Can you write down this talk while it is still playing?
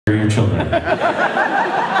your children.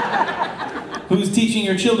 Who's teaching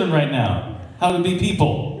your children right now how to be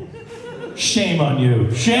people? Shame on you.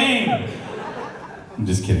 Shame! I'm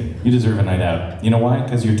just kidding. You deserve a night out. You know why?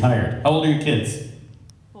 Because you're tired. How old are your kids?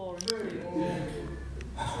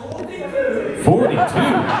 42.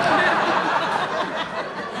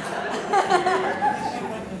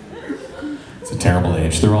 It's a terrible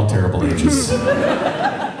age. They're all terrible ages.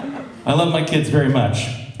 I love my kids very much,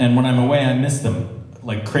 and when I'm away, I miss them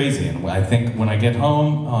like crazy. And I think when I get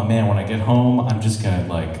home, oh man, when I get home, I'm just gonna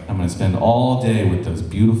I'm gonna spend all day with those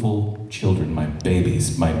beautiful children, my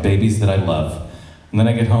babies that I love. And then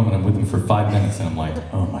I get home and I'm with them for 5 minutes, and I'm like,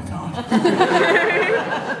 oh my God.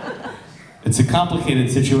 It's a complicated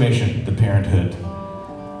situation, the parenthood.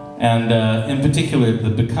 And in particular, the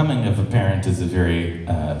becoming of a parent is a very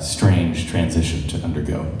strange transition to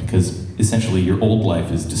undergo, because essentially your old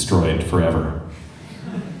life is destroyed forever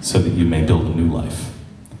so that you may build a new life.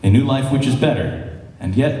 A new life which is better,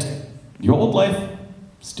 and yet your old life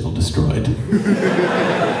still destroyed.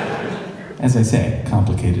 As I say,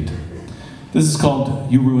 complicated. This is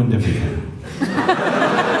called You Ruined Everything.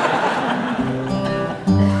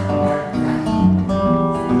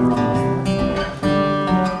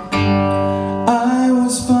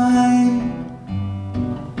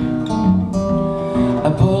 I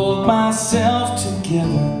pulled myself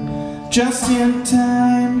together just in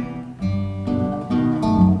time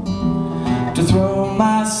to throw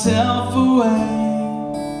myself away.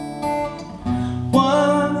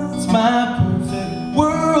 Once my perfect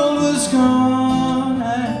world was gone,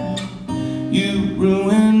 you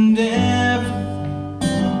ruined everything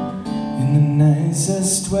in the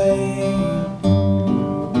nicest way.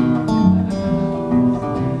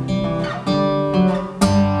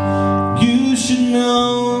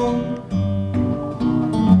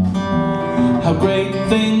 How great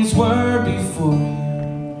things were before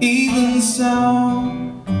you, even so,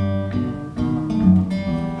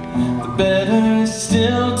 the better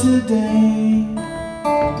still today.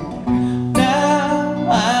 Now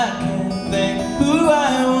I can't think who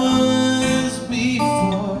I was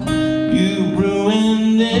before you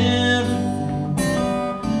ruined everything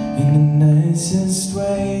in the nicest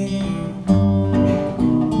way.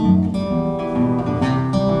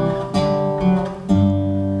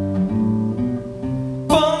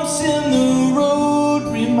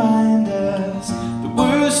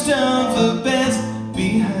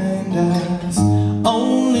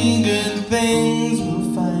 Only good things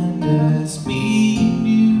will find us, me and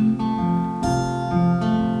you.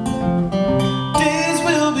 Days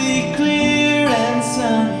will be clear and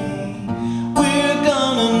sunny. We're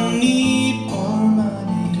gonna need more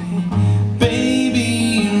money. Baby,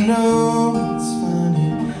 you know it's funny,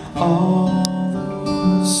 all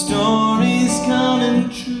those stories coming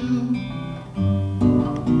true.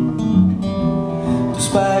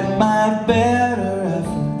 Despite my better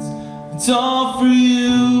efforts, it's all for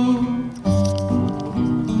you.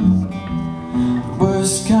 The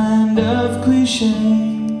worst kind of cliche.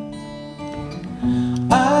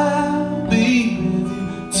 I'll be with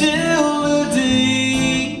you till the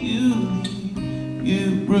day you leave.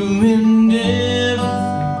 You ruined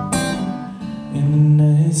everything in the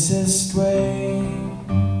nicest way.